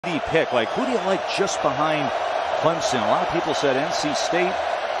pick. Like, who do you like just behind Clemson? A lot of people said NC State,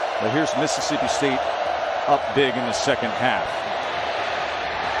 but here's Mississippi State up big in the second half.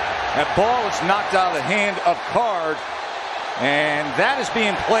 That ball is knocked out of the hand of Card, and that is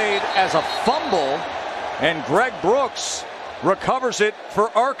being played as a fumble, and Greg Brooks recovers it for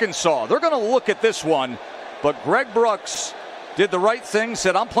Arkansas. They're going to look at this one, but Greg Brooks did the right thing,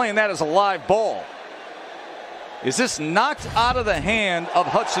 said, I'm playing that as a live ball. Is this knocked out of the hand of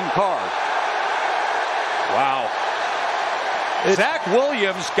Hudson Card? Wow. Zach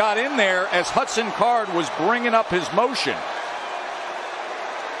Williams got in there as Hudson Card was bringing up his motion.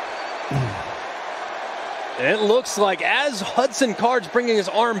 It looks like as Hudson Card's bringing his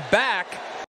arm back,